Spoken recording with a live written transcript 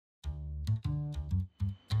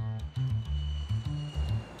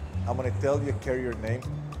I'm going to tell you a carrier name,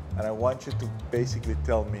 and I want you to basically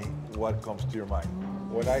tell me what comes to your mind.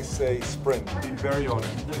 When I say Sprint, be very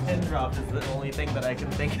honest. The pin drop is the only thing that I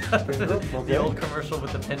can think of. Pin drop? Okay. The old commercial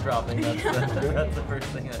with the pin dropping, that's the first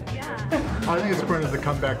thing I think Sprint is the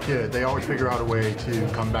comeback kid. They always figure out a way to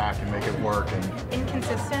come back and make it work. And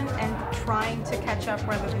inconsistent and trying to catch up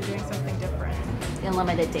rather than doing something different.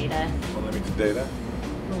 Unlimited data. Unlimited data.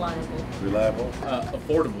 Reliable. Reliable.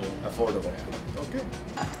 Affordable. Affordable. Okay.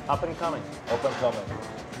 Up and coming. Up and coming.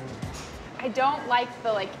 I don't like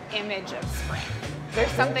the image of Sprint.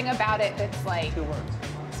 There's something about it that's like. 2 words.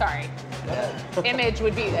 Sorry. Image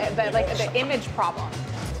would be the image problem.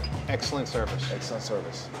 Excellent service. Excellent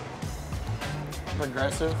service.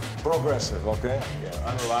 Progressive. Progressive, okay. Yeah.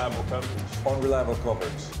 Unreliable coverage. Unreliable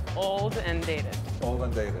coverage. Old and dated. Old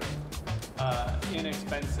and dated.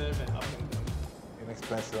 Inexpensive and up and coming.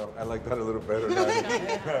 Inexpensive. I like that a little better.